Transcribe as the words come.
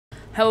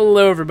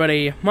Hello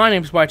everybody, my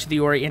name is Watch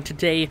the Ori, and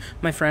today,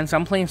 my friends,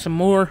 I'm playing some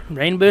more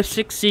Rainbow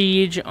Six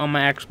Siege on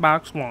my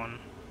Xbox One.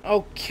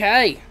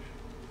 Okay,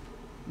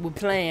 we're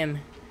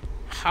playing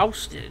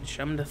Hostage.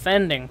 I'm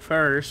defending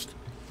first,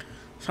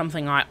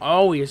 something I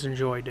always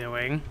enjoy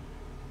doing.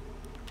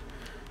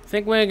 I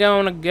think we're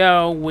going to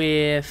go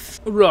with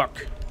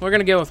Rook. We're going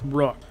to go with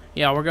Rook.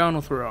 Yeah, we're going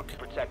with Rook.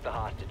 Protect the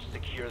hostage,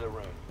 secure the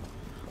room.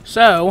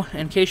 So,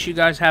 in case you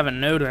guys haven't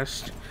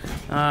noticed,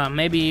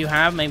 maybe you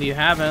have, maybe you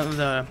haven't,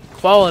 the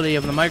quality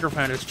of the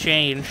microphone has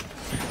changed.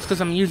 It's because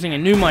I'm using a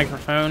new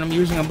microphone. I'm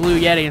using a Blue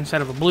Yeti instead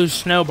of a Blue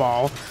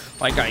Snowball,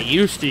 like I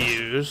used to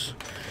use.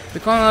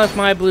 Because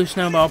my Blue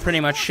Snowball pretty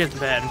much shit the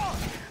bed.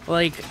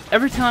 Like,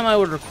 every time I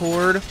would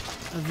record,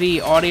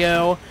 the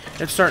audio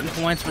at certain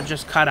points would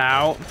just cut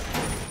out.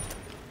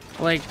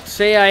 Like,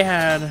 say I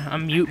had a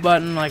mute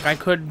button, like I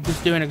could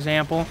just do an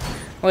example.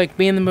 Like,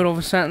 be in the middle of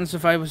a sentence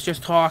if I was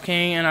just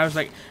talking, and I was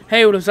like,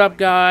 hey, what is up,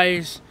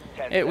 guys?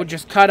 It would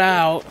just cut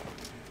out.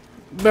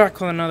 Back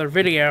with another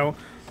video.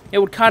 It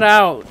would cut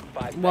out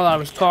while I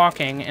was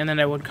talking, and then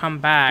it would come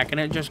back,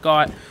 and it just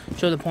got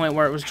to the point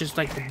where it was just,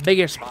 like, the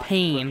biggest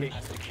pain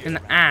in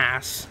the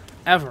ass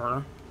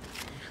ever.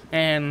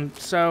 And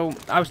so,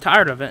 I was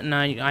tired of it, and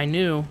I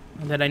knew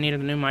that I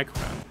needed a new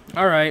microphone.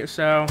 Alright,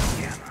 so,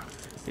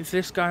 if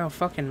this guy will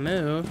fucking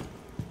move...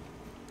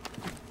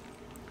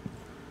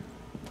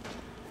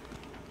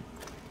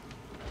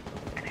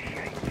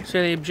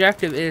 So the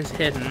objective is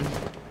hidden.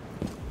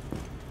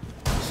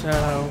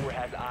 So,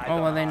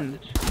 oh well then.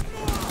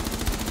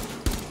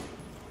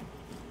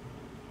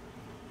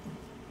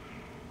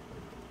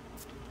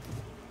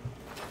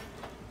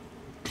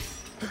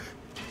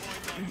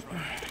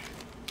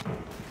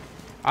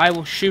 I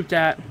will shoot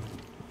that.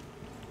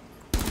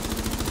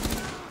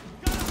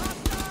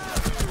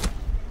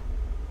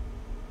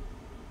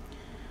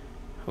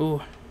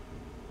 Ooh.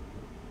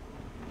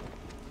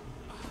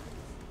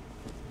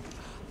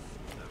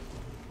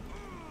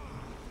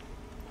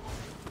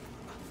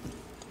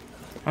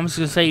 I'm just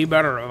gonna say you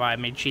better revive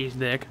me, cheese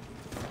dick.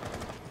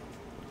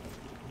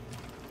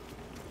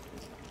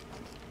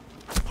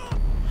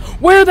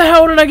 Where the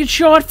hell did I get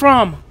shot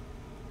from?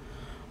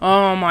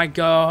 Oh my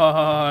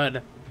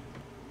god.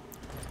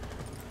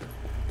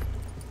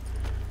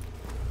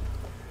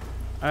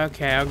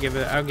 Okay, I'll give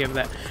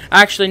that.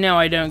 Actually, no,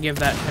 I don't give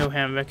that to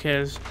him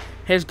because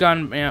his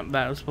gun, yeah,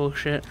 that was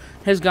bullshit.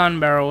 His gun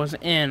barrel was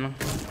in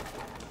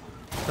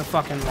the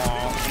fucking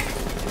wall.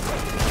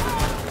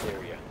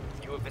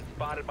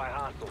 Spotted by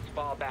hostiles.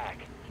 Fall back.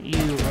 You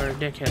are a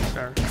dickhead,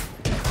 sir.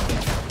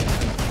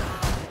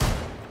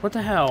 What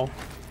the hell?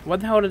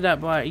 What the hell did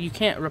that buy? You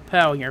can't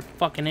repel, you're a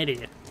fucking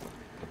idiot.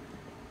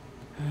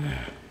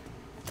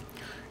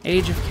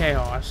 Age of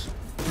Chaos.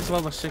 He's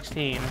level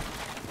 16.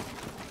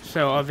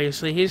 So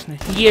obviously he is new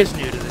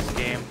to this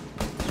game.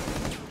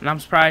 And I'm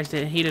surprised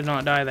that he did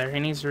not die there.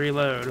 He needs to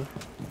reload.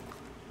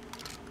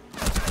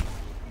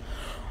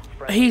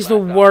 He's the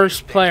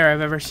worst player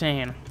I've ever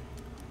seen.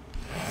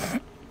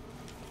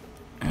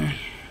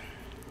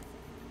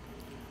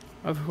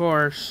 Of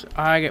course,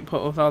 I get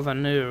put with all the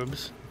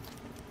noobs.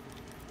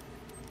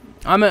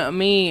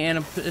 Me and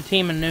a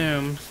team of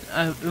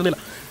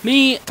noobs.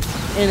 Me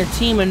and a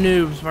team of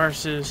noobs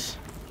versus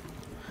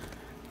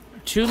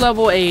 2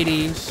 level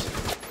 80s,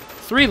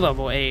 3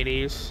 level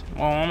 80s,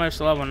 well,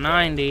 almost level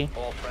 90,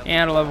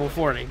 and a level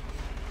 40.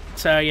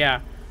 So,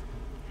 yeah.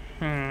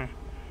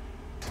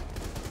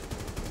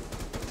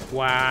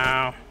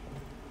 Wow.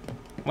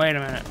 Wait a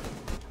minute.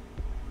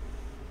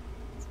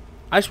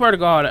 I swear to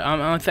God,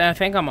 I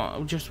think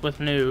I'm just with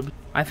noobs.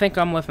 I think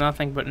I'm with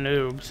nothing but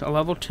noobs. A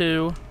level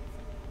 2,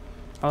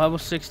 a level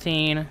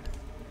 16,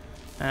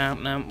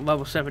 and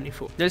level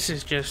 74. This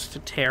is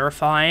just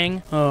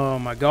terrifying. Oh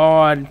my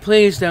God.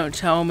 Please don't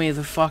tell me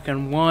the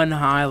fucking one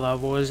high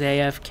level is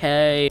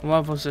AFK. What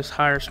level is this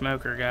higher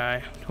smoker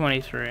guy?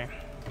 23.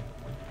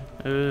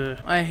 Ugh.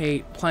 I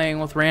hate playing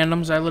with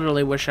randoms. I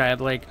literally wish I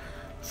had, like,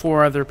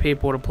 4 other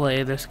people to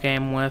play this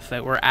game with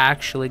that were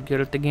actually good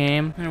at the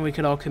game, and we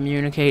could all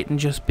communicate and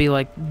just be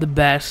like the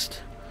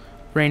best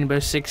Rainbow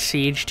Six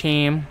Siege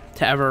team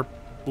to ever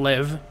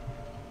live.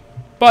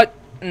 But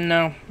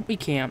no, we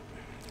can't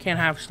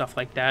have stuff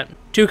like that.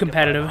 Too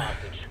competitive.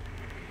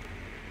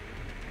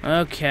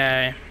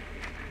 Okay,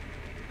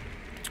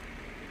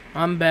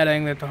 I'm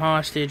betting that the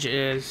hostage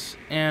is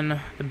in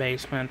the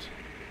basement.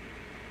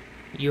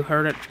 You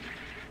heard it,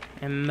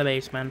 in the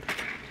basement.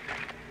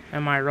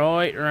 Am I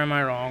right or am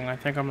I wrong? I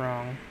think I'm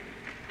wrong.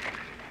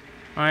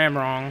 I am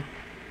wrong.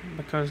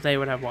 Because they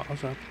would have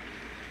walls up.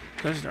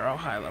 Because they're all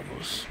high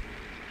levels.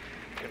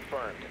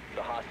 Confirmed.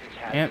 The hostage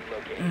has Yep. been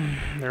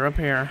located. They're up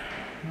here.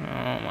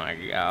 Oh my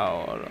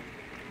God.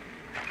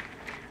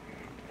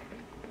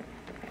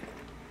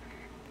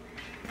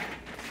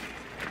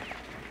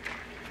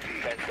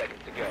 Ten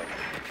seconds to go.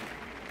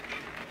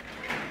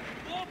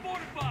 Wall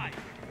fortified.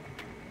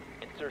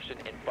 Insertion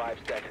in 5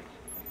 seconds.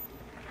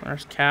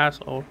 There's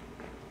Castle.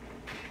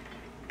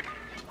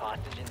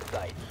 Hostage in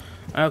sight.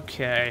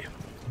 Okay.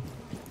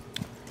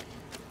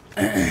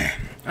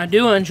 I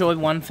do enjoy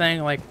one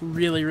thing, like,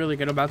 really, really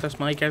good about this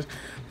mic is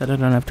that I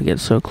don't have to get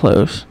so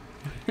close.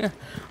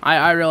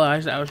 I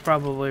realized that was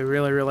probably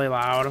really, really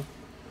loud.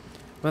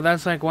 But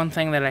that's, like, one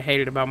thing that I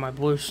hated about my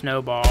blue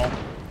snowball.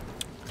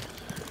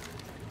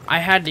 I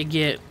had to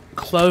get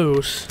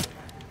close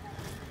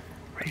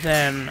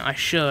than I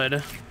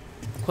should.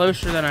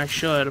 Closer than I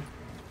should.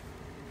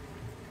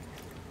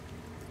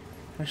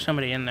 There's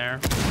somebody in there.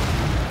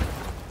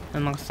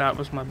 Unless that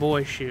was my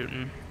boy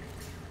shooting.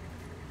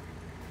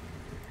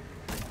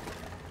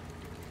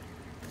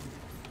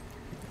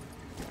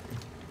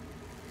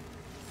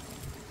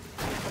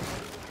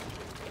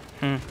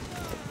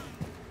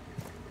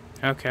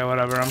 Okay,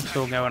 whatever. I'm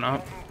still going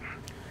up.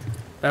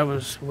 That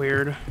was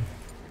weird.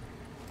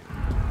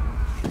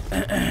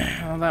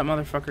 Well, that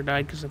motherfucker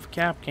died because of a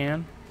cap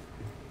can.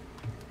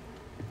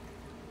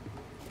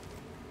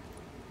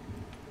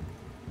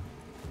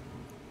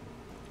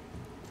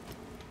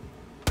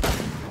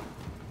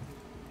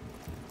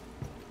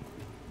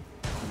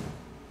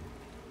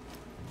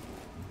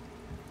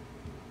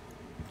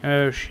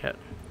 Oh shit.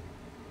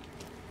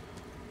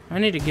 I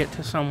need to get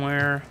to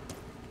somewhere.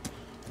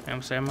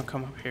 I'm saying I'm gonna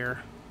come up here.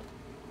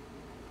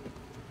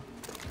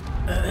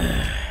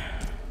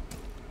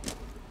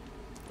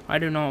 I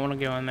do not want to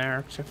go in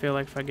there because I feel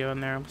like if I go in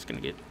there, I'm just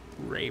gonna get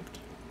raped.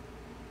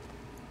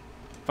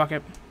 Fuck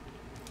it.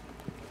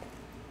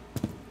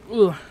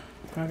 Ooh.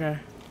 Okay.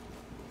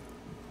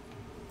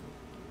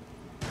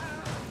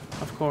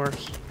 Of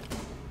course.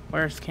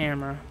 Where's the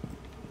camera?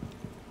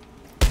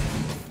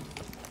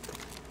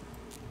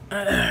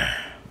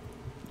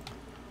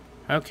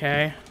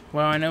 Okay.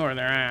 Well, I know where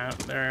they're at.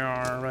 They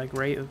are, like,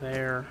 right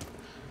there.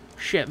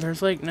 Shit,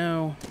 there's, like,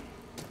 no...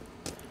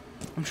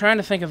 I'm trying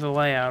to think of the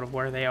layout of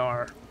where they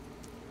are.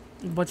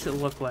 What's it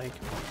look like?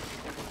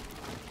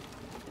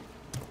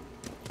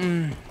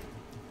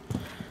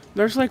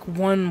 There's, like,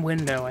 one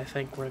window, I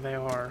think, where they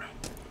are.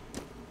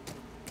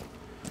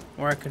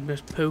 Where I could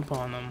just poop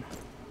on them.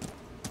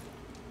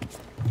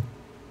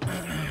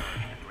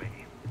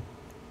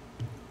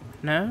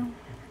 No?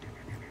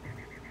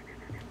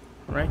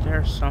 Right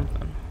there's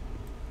something.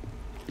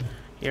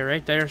 Yeah,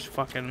 right there's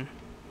fucking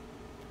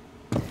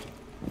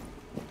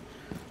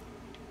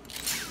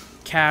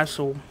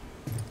castle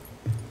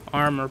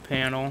armor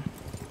panel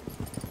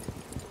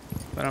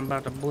that I'm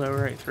about to blow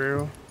right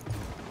through.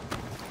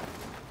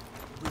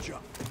 Good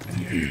job.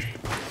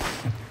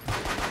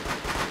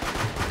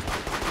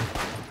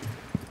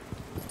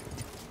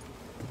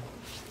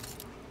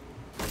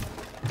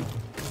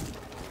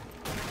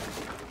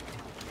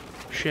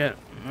 Shit.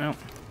 Well.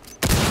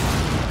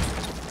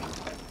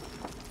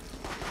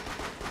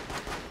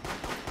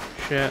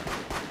 Shit.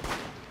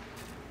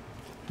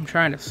 I'm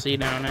trying to see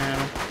down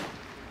now.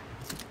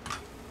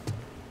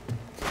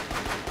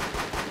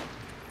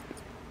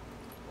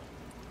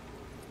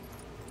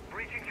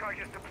 Breaching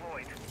charges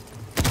deployed.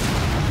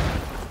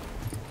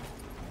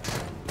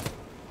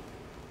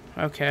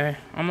 Okay.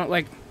 I'm not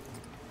like...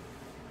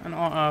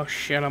 Oh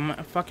shit, I'm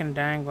fucking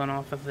dangling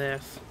off of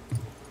this.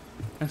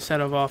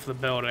 Instead of off the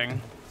building.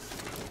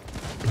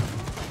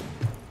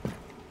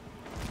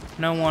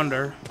 No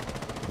wonder.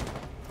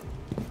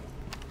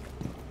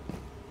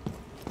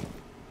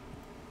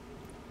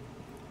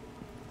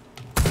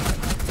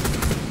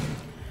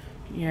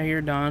 Yeah,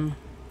 you're done.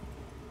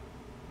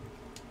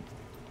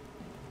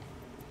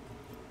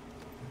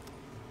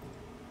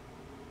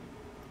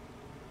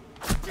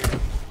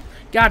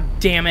 God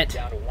damn it.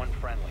 Down to one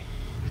friendly.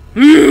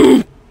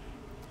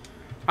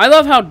 I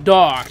love how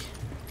dark.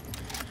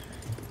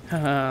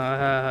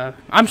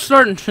 I'm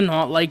starting to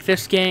not like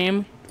this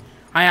game.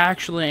 I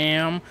actually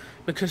am.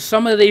 Because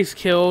some of these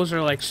kills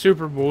are like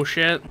super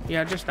bullshit.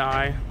 Yeah, just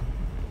die.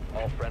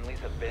 All friendlies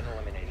have been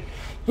eliminated.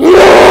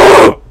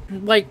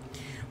 Like,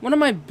 one of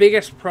my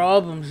biggest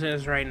problems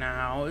is right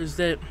now is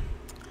that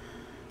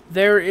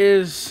there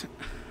is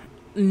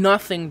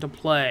nothing to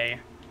play.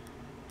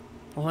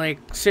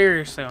 Like,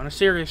 seriously, on a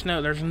serious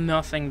note, there's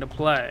nothing to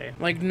play.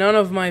 Like, none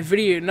of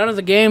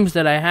the games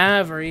that I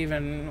have are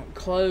even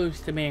close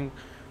to being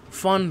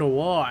fun to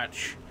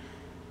watch.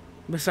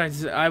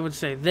 Besides, I would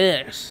say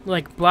this.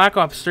 Like, Black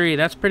Ops 3,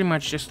 that's pretty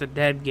much just a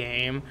dead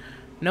game.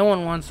 No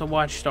one wants to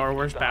watch Star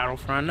Wars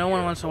Battlefront. No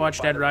one wants to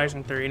watch Dead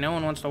Rising 3. No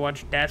one wants to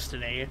watch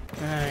Destiny.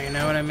 You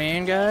know what I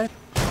mean, guys?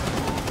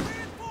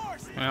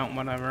 Well,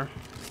 whatever.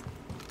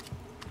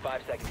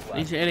 5 seconds left.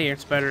 These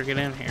idiots better get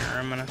in here.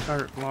 I'm gonna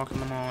start locking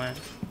them all in.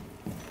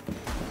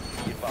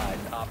 Be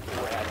advised, Op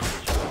 4 has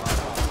additional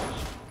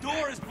hostiles.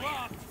 Door is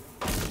blocked.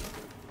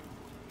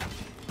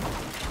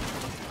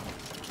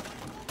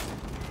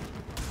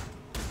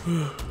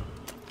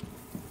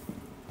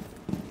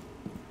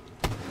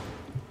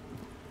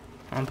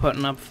 I'm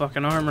putting up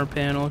fucking armor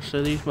panels,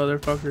 so these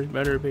motherfuckers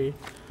better be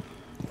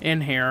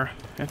in here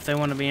if they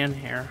want to be in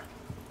here.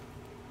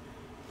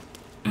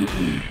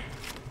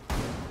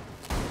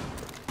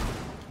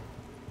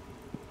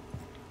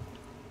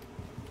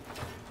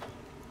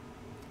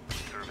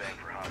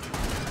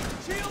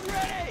 Shield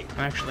ready.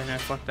 Actually, no,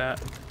 fuck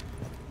that.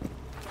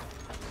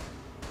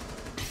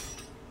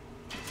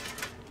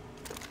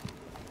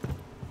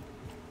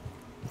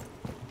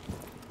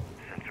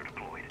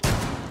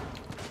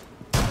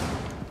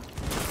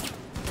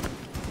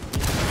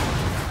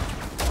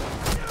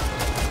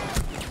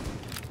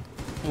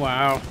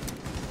 Wow.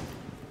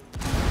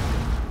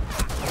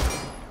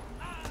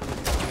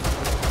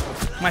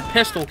 My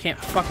pistol can't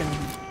fucking...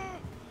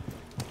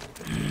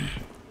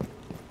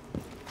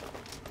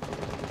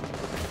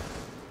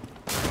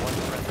 One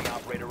friendly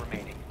operator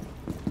remaining.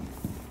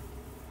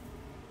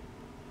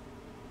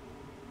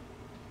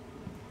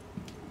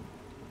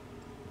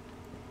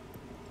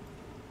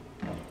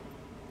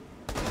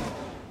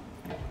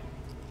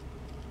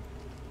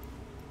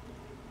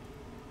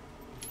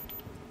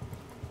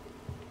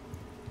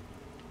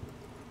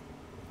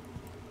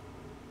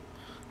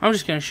 I'm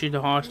just gonna shoot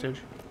the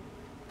hostage.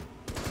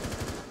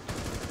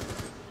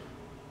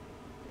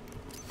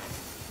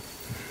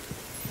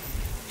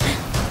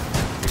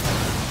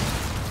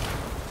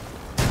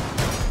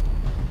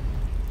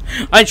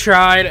 I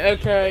tried,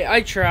 okay,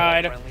 I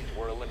tried. Friendlies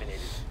were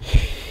eliminated.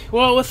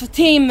 Well, with a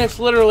team that's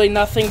literally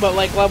nothing but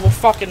like level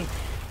fucking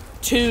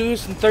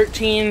 2s and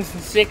 13s and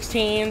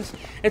 16s,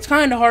 it's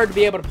kind of hard to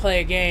be able to play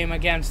a game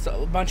against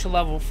a bunch of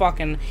level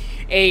fucking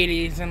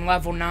 80s and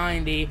level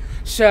 90.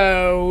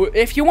 So,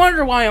 if you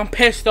wonder why I'm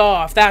pissed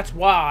off, that's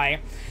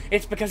why.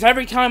 It's because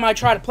every time I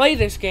try to play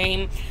this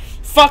game,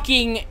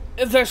 fucking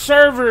the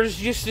servers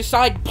just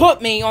decide to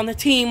put me on the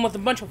team with a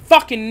bunch of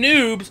fucking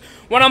noobs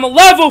when I'm a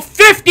level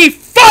 50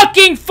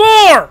 fucking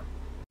 4!